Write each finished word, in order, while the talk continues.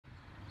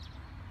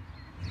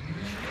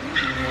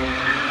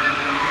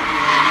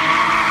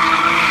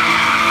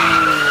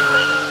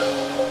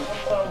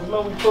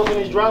know, we pull up in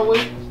his driveway,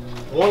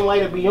 one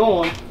light will be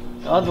on,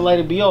 the other light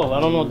will be off. I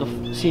don't know what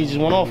the see, it just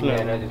went off now.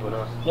 Yeah, that just went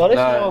off. Yo, this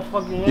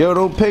motherfucking. Yo,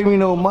 don't pay me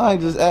no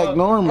mind, just act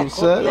normal,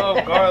 son.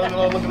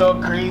 Looking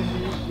all crazy.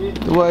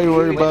 Why you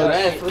worry about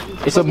it?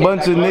 It's a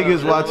bunch of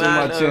niggas watching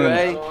my channel.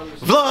 Right?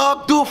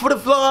 Vlog, do it for the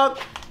vlog.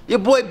 Your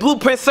boy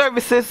Blueprint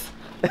Services.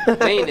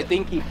 Man, the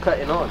thing keep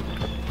cutting on.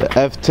 The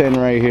F10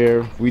 right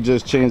here. We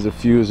just changed the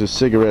fuse. The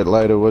cigarette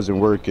lighter wasn't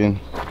working,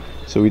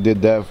 so we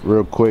did that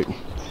real quick.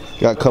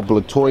 Got a couple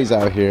of toys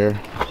out here.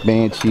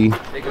 Banshee.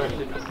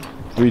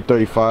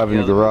 335 in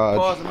the garage.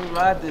 Pause, let me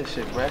ride this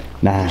shit, bro.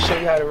 Nah. Let me show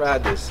you how to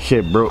ride this.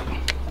 Shit, bro.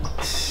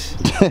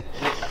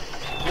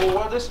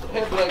 Well, this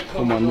headlight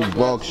for my new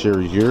vlog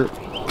series here.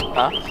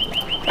 Huh?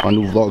 My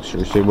new vlog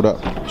series. Say what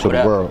up to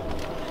the world.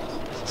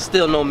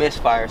 Still no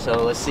misfire,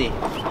 so let's see.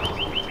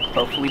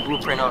 Hopefully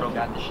Blueprint Auto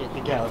got the shit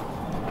together.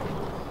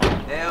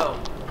 Hell.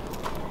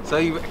 So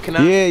you can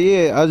I?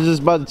 Yeah. I was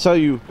just about to tell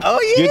you. Oh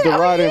yeah. Get the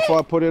ride in before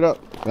I put it up.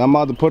 I'm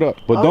about to put up,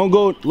 but don't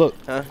go. Look,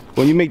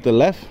 when you make the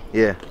left,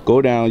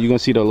 go down. You're gonna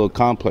see the little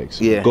complex.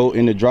 Yeah. Go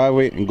in the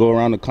driveway and go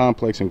around the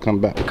complex and come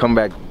back. Come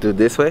back through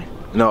this way.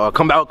 No,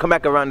 come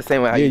back around the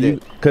same way how you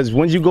did. Because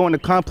when you go in the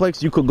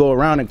complex, you could go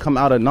around and come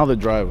out another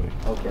driveway.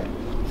 Okay.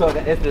 So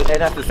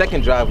that's the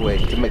second driveway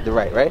to make the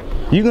right?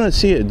 You're gonna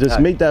see it. Just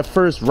make that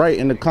first right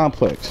in the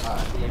complex.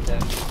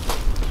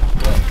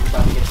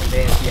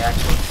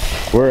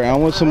 Where I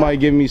want somebody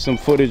to give me some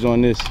footage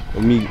on this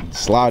of me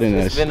sliding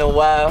this. It's been a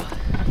while.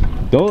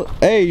 Don't.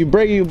 Hey, you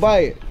break it, you buy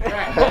it.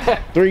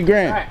 3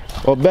 grand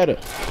or better.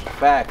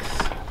 Facts.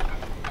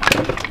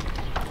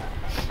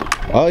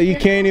 Oh, you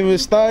can't even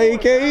start. You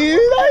can't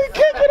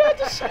get out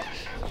the shit.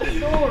 It's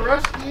so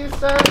rusty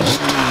inside.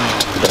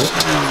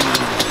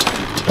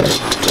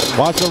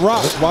 Watch the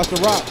rocks. Watch the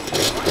rocks.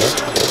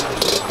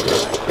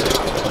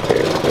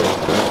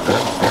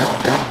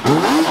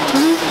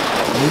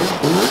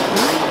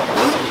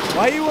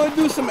 Why you want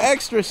to do some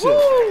extra shit?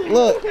 Woo.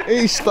 Look,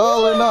 he's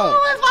stalling up.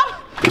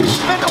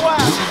 It's been a while.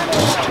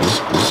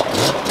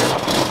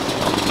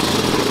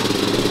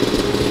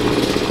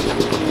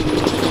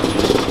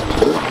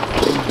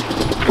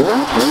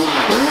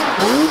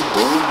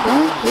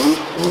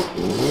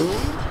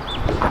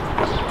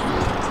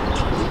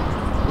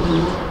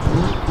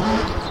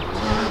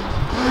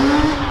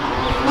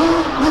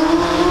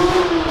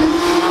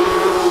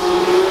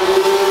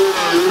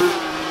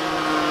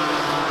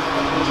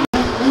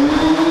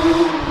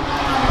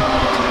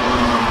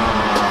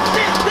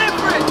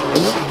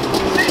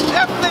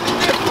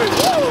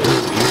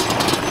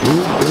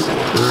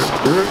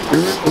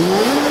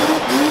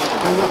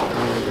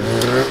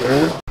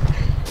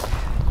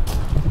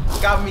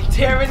 Got me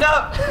tearing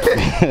up.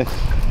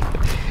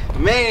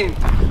 Man,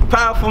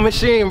 powerful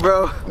machine,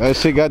 bro. That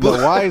shit got the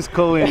wise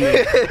co in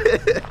there.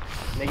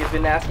 Niggas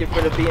been asking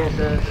for the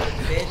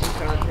Banshee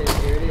content.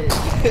 Here it is.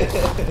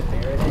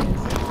 There it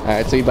is.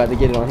 Alright, so you about to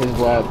get it on his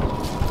vlog.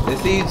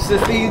 Let's see you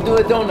do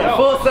it, don't you?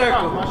 Full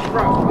circle. Watch your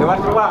rock. Yeah, watch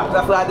your rock.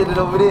 That's why I did it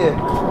over there.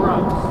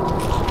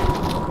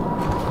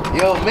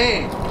 Yo,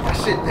 man, that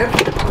shit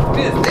different.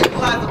 This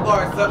stabilizer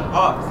bar is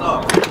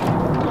off.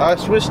 I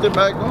switched it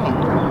back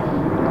on.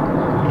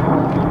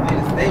 Need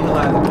to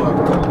stabilize the bar,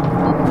 bro.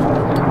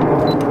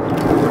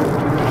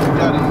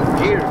 Got it in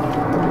gear.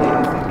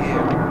 Yeah, it's in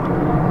gear.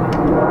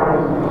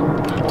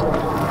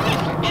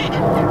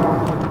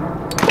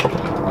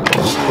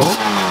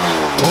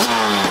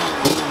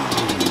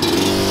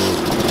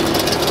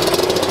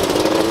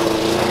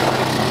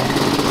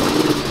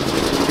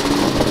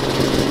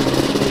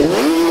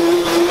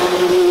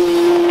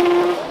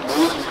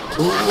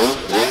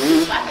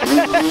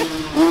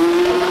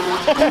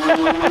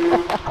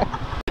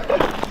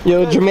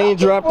 Yo, Jermaine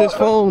dropped his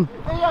phone.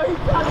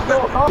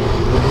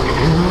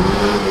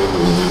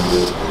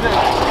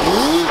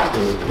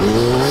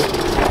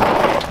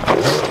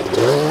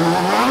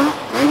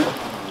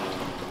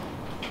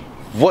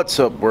 What's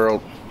up,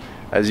 world?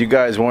 As you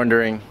guys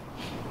wondering,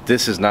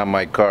 this is not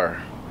my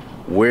car.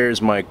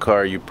 Where's my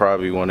car? You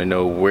probably want to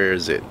know, where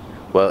is it?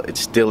 Well,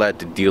 it's still at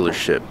the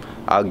dealership.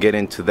 I'll get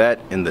into that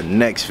in the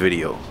next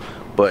video.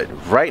 But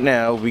right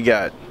now we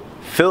got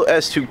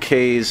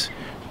PHILLS2K'S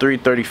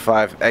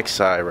 335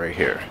 XI right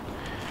here.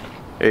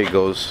 There he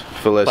goes,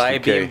 PHILLS2K. Buy a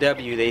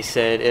BMW, they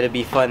said. It'll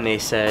be fun, they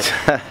said.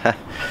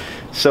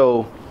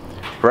 So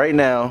right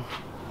now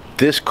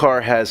this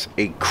car has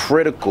a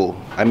critical,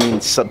 I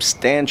mean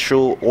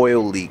substantial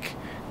oil leak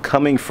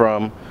coming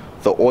from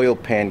the oil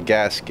pan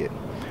gasket.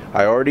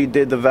 I already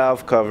did the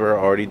valve cover,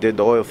 I already did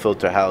the oil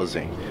filter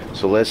housing.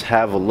 So let's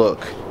have a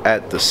look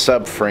at the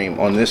subframe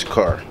on this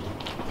car.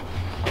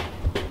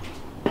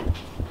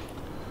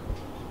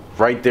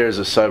 Right there's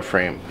a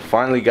subframe.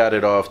 Finally got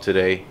it off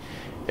today.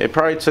 It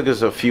probably took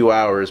us a few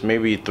hours,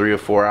 maybe 3 or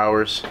 4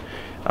 hours.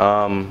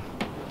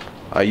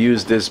 I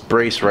used this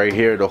brace right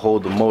here to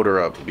hold the motor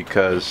up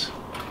because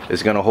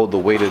it's gonna hold the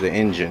weight of the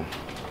engine.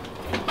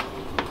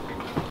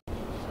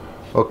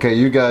 Okay,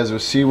 you guys will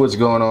see what's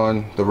going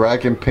on. The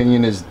rack and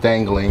pinion is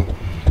dangling.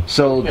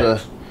 So the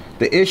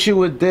issue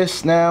with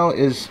this now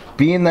is,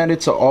 being that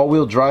it's an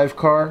all-wheel drive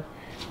car,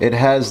 it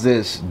has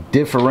this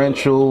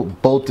differential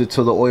bolted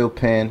to the oil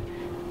pan,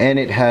 and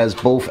it has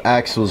both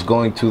axles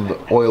going to the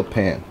oil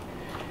pan.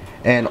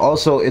 And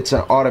also it's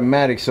an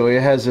automatic, so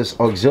it has this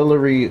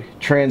auxiliary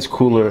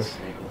transcooler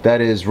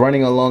that is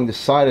running along the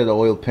side of the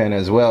oil pan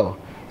as well.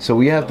 So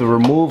we have to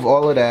remove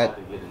all of that,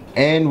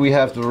 and we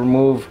have to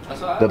remove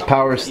the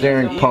power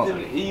steering pump.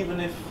 Even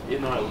if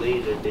in our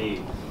later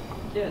days,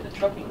 yeah, the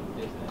trucking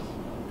business.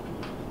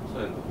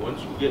 So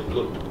once you get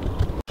look.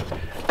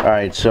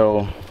 Alright,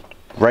 so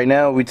right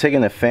now we're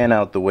taking the fan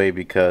out the way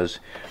because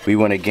we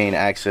want to gain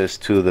access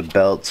to the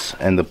belts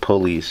and the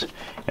pulleys,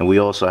 and we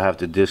also have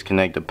to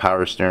disconnect the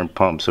power steering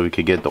pump so we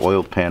could get the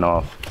oil pan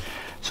off.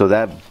 So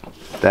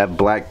that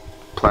black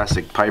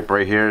plastic pipe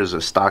right here is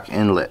a stock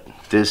inlet.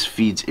 This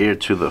feeds air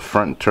to the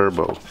front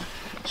turbo,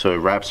 so it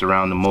wraps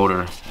around the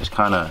motor. It's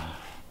kind of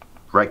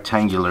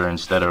rectangular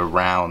instead of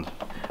round.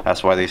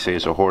 That's why they say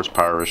it's a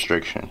horsepower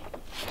restriction.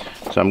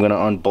 So I'm gonna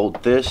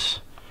unbolt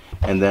this,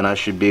 and then I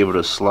should be able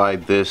to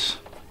slide this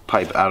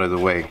pipe out of the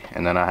way,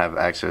 and then I have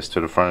access to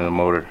the front of the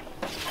motor.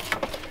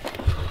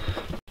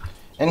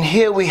 And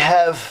here we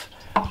have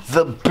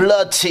the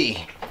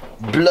bloody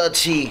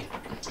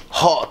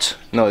heart.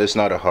 No, it's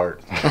not a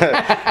heart.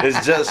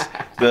 It's just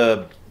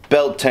the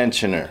belt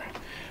tensioner.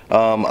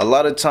 A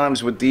lot of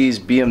times with these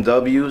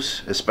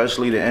BMWs,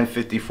 especially the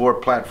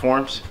M54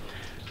 platforms,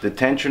 the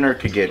tensioner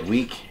could get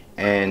weak,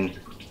 and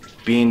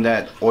being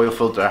that oil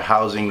filter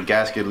housing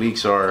gasket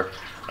leaks are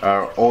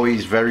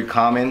always very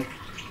common,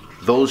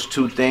 those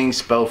two things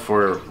spell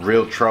for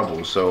real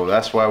trouble. So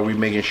that's why we're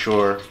making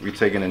sure we're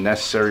taking the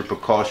necessary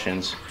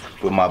precautions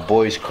with my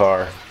boy's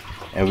car,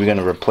 and we're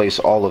gonna replace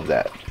all of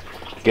that.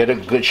 Get a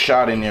good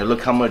shot in there.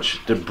 Look how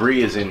much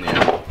debris is in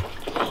there.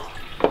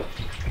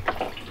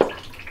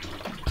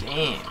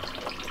 Damn.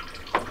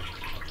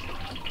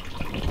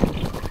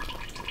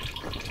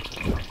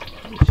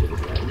 Should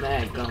have got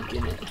mad gunk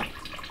in it.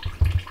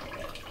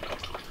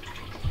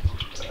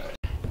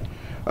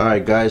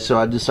 Alright guys, so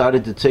I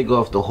decided to take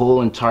off the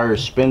whole entire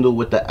spindle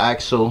with the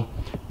axle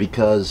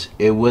because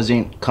it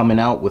wasn't coming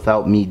out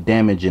without me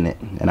damaging it,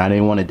 and I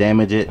didn't want to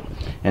damage it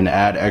and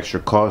add extra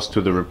cost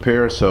to the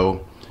repair,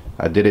 so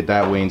I did it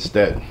that way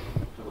instead.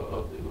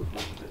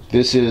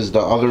 This is the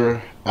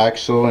other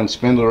axle and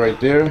spindle right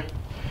there,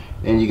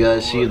 and you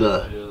guys see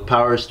the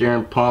power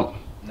steering pump.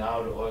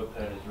 Now the oil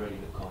pan is ready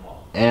to come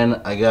off. And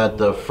I got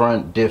the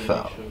front diff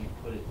out.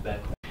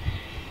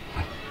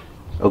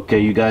 Okay,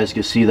 you guys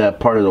can see that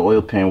part of the oil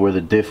pan where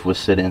the diff was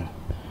sitting.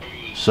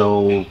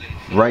 So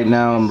right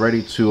now I'm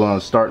ready to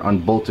start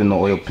unbolting the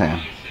oil pan.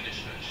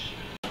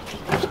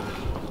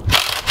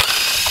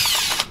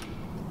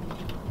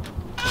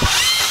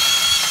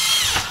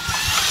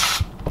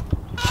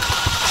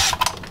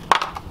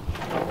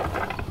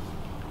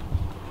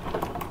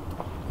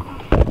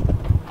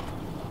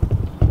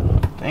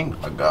 I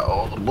think I got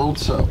all the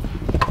bolts up.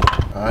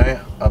 Alright,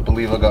 I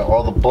believe I got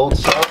all the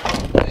bolts up.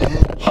 And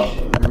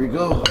here we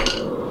go.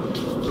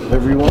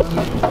 Everyone,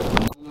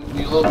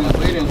 you'll be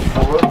waiting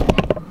for.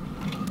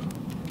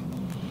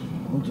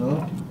 Hold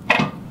up.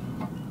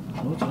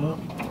 Hold up.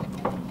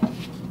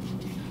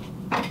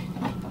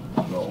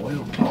 The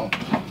oil pump.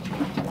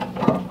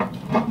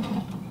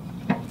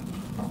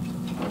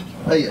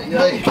 Hey, hey,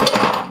 hey.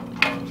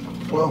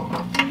 Whoa.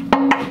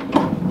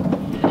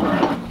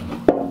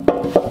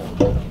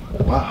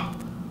 Wow.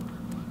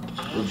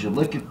 Would you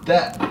look at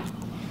that?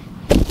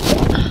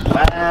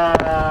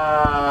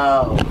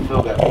 Wow.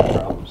 Phil got big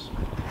problems.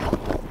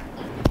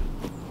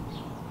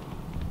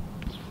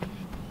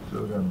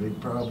 Phil got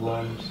big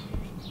problems.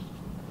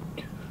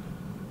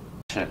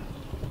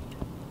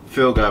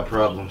 Phil got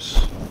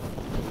problems.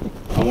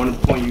 I want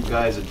to point you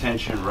guys'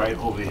 attention right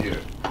over here.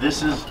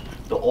 This is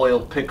the oil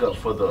pickup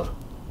for the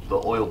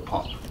oil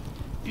pump.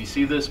 You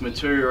see this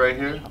material right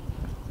here?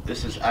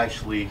 This is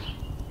actually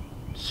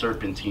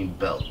serpentine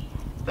belt.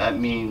 That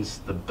means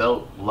the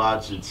belt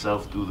lodged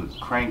itself through the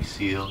crank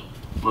seal.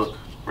 Look,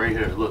 right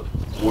here, look,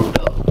 more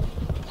belt.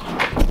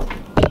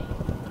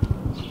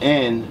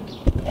 And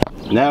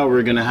now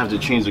we're gonna have to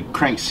change the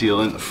crank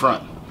seal in the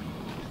front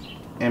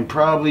and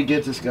probably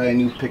get this guy a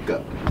new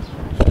pickup.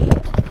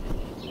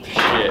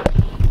 Shit.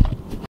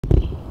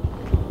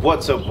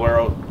 What's up,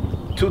 world?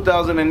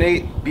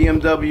 2008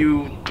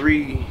 BMW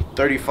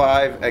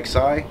 335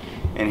 Xi,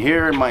 and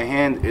here in my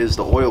hand is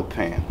the oil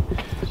pan.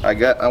 I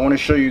want to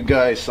show you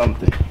guys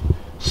something.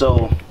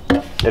 So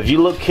if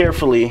you look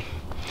carefully,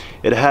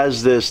 it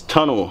has this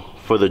tunnel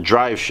for the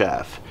drive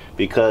shaft,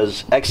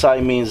 because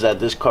Xi means that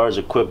this car is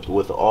equipped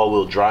with an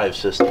all-wheel drive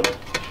system.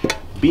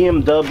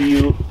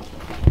 BMW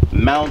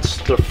mounts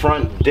the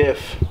front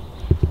diff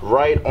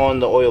right on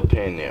the oil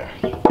pan there,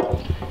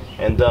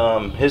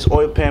 and his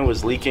oil pan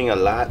was leaking a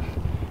lot,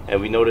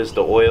 and we noticed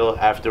the oil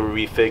after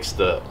we fixed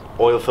the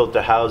oil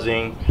filter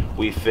housing,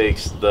 we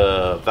fixed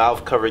the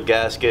valve cover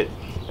gasket,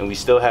 and we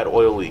still had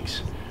oil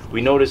leaks.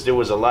 We noticed there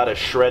was a lot of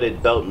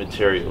shredded belt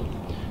material.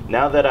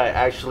 Now that I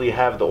actually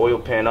have the oil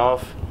pan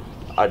off,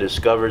 I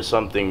discovered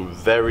something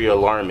very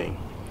alarming.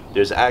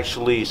 There's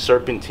actually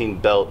serpentine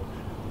belt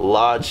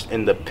lodged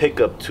in the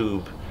pickup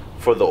tube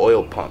for the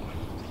oil pump.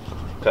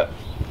 Okay.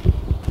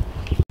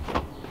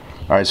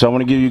 Alright, so I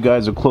want to give you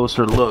guys a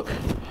closer look.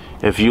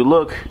 If you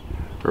look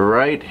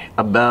right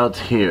about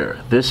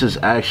here, this is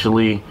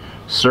actually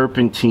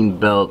serpentine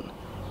belt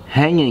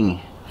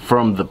hanging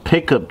from the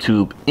pickup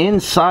tube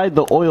inside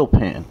the oil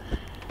pan.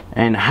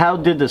 And how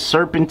did the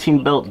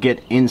serpentine belt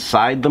get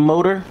inside the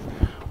motor?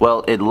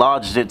 Well, it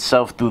lodged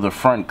itself through the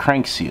front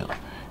crank seal.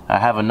 I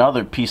have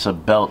another piece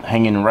of belt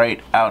hanging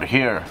right out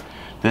here.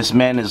 This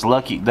man is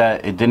lucky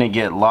that it didn't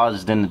get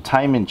lodged in the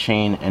timing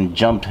chain and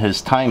jumped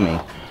his timing,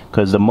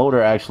 because the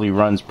motor actually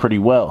runs pretty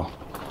well.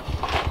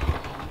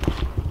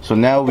 So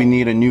now we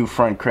need a new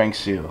front crank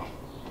seal.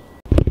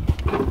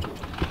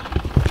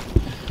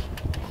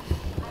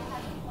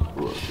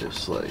 Look,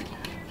 it's like,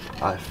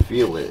 I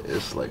feel it.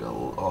 It's like,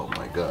 oh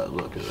my god,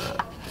 look at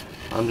that.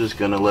 I'm just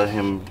gonna let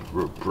him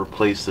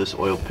replace this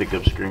oil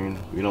pickup screen.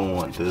 We don't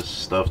want this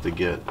stuff to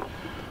get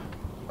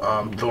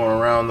thrown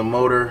around the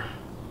motor.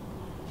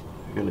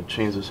 I'm gonna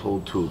change this whole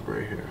tube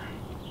right here.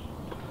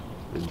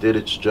 It did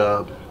its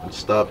job and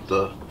stopped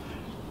the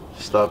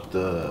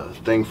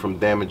thing from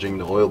damaging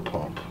the oil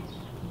pump.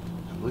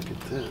 And look at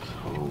this,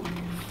 holy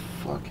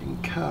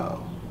fucking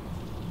cow.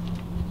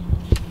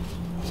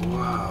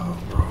 Wow,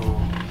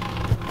 bro.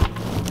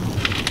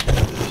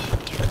 This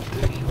is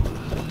ridiculous.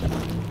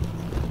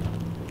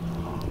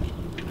 Oh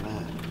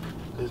man,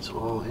 it's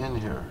all in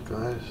here,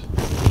 guys.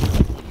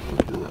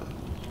 Look at that.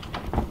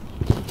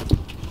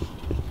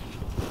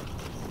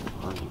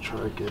 I'm gonna try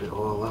to get it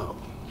all out.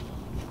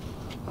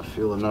 I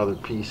feel another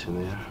piece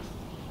in there.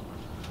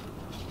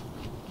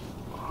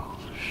 Oh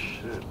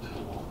shit.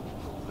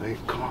 Hey,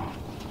 come on.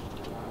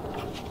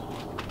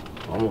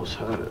 Almost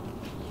had it.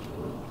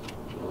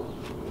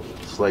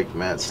 It's like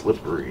mad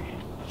slippery.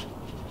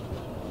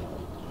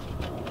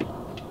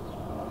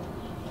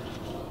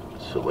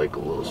 So like a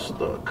little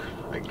stuck,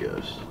 I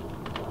guess.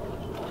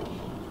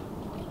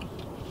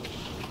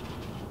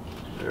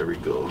 There we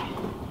go.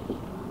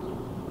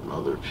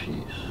 Another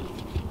piece.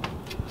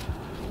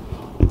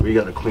 We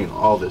gotta clean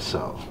all this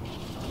out.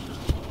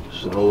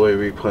 There's no way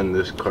we putting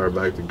this car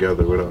back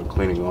together without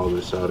cleaning all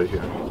this out of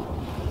here.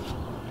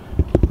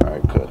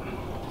 Alright, cut.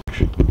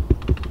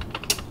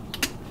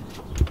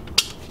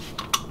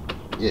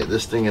 Yeah,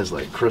 this thing is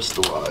like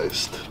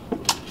crystallized.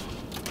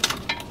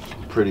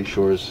 I'm pretty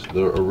sure it's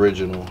the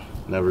original,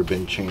 never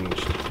been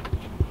changed.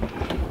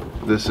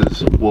 This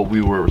is what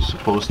we were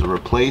supposed to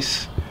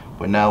replace,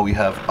 but now we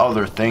have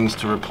other things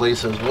to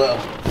replace as well.